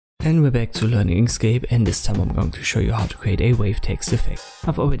And we're back to learning Inkscape, and this time I'm going to show you how to create a wave text effect.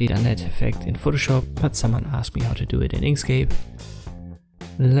 I've already done that effect in Photoshop, but someone asked me how to do it in Inkscape.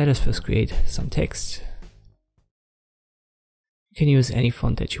 Let us first create some text. You can use any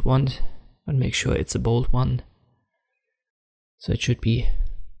font that you want, but make sure it's a bold one. So it should be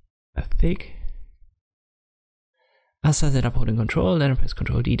a thick. I'll size it up holding Control, then I press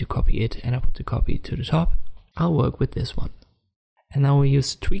Ctrl D to copy it, and I put the copy to the top. I'll work with this one. And now we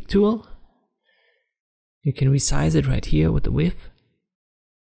use the tweak tool. You can resize it right here with the width.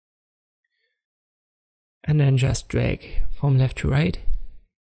 And then just drag from left to right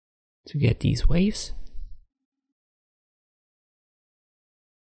to get these waves.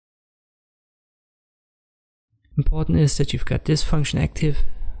 Important is that you've got this function active,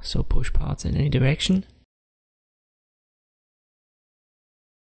 so push parts in any direction.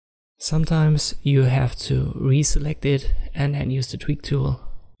 Sometimes you have to reselect it and then use the tweak tool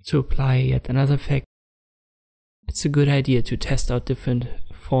to apply yet another effect. It's a good idea to test out different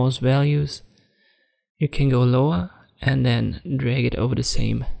force values. You can go lower and then drag it over the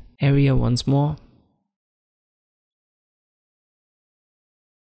same area once more.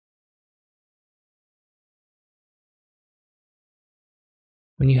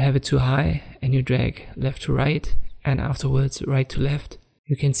 When you have it too high and you drag left to right and afterwards right to left,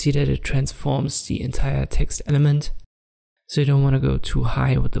 you can see that it transforms the entire text element, so you don't want to go too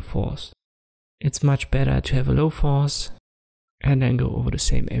high with the force. It's much better to have a low force and then go over the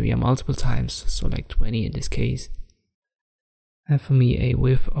same area multiple times, so like 20 in this case. And for me a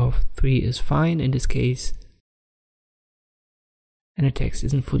width of 3 is fine in this case, and the text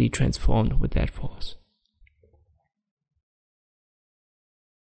isn't fully transformed with that force.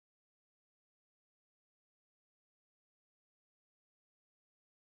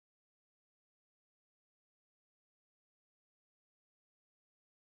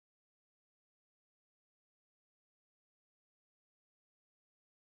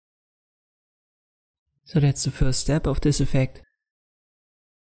 So that's the first step of this effect.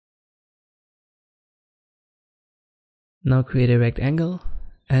 Now create a rectangle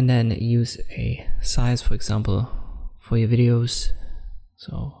and then use a size, for example, for your videos.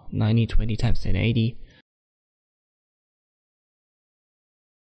 So 9020 x 1080.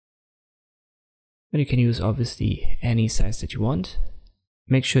 But you can use obviously any size that you want.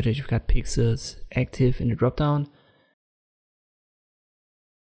 Make sure that you've got pixels active in the dropdown.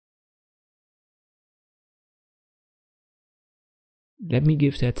 Let me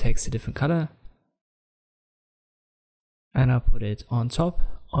give that text a different color, and I'll put it on top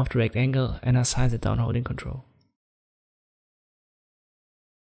of the rectangle and I'll size it down holding Control.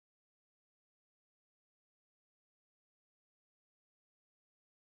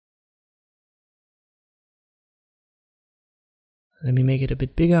 Let me make it a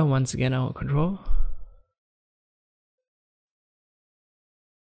bit bigger, once again I hold Control.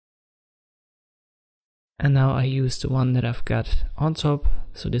 And now I use the one that I've got on top,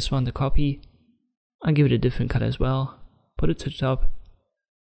 so this one, the copy. I'll give it a different color as well, put it to the top.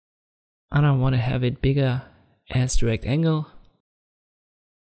 And I want to have it bigger as the rectangle.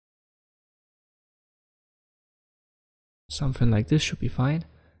 Something like this should be fine.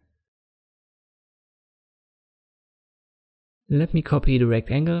 Let me copy the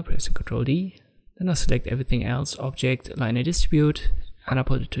rectangle, pressing Ctrl D. Then I'll select everything else, object, align and distribute, and I'll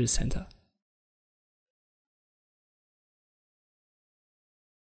put it to the center.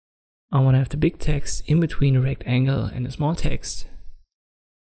 I want to have the big text in between the rectangle and the small text.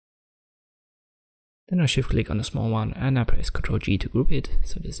 Then I shift click on the small one and I press Ctrl G to group it.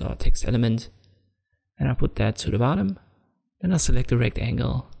 So this is our text element. And I put that to the bottom. Then I select the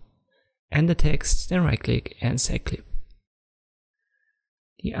rectangle and the text, then right click and set clip.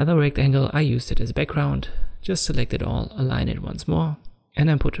 The other rectangle, I used it as a background. Just select it all, align it once more, and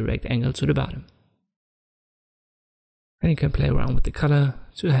then put the rectangle to the bottom. And you can play around with the color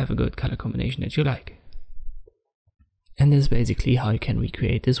to have a good color combination that you like. And this is basically how you can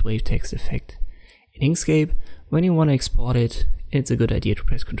recreate this wave text effect in Inkscape. When you want to export it, it's a good idea to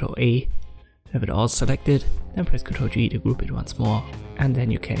press Ctrl A to have it all selected, then press Ctrl G to group it once more, and then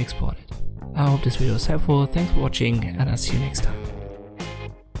you can export it. I hope this video was helpful, thanks for watching, and I'll see you next time.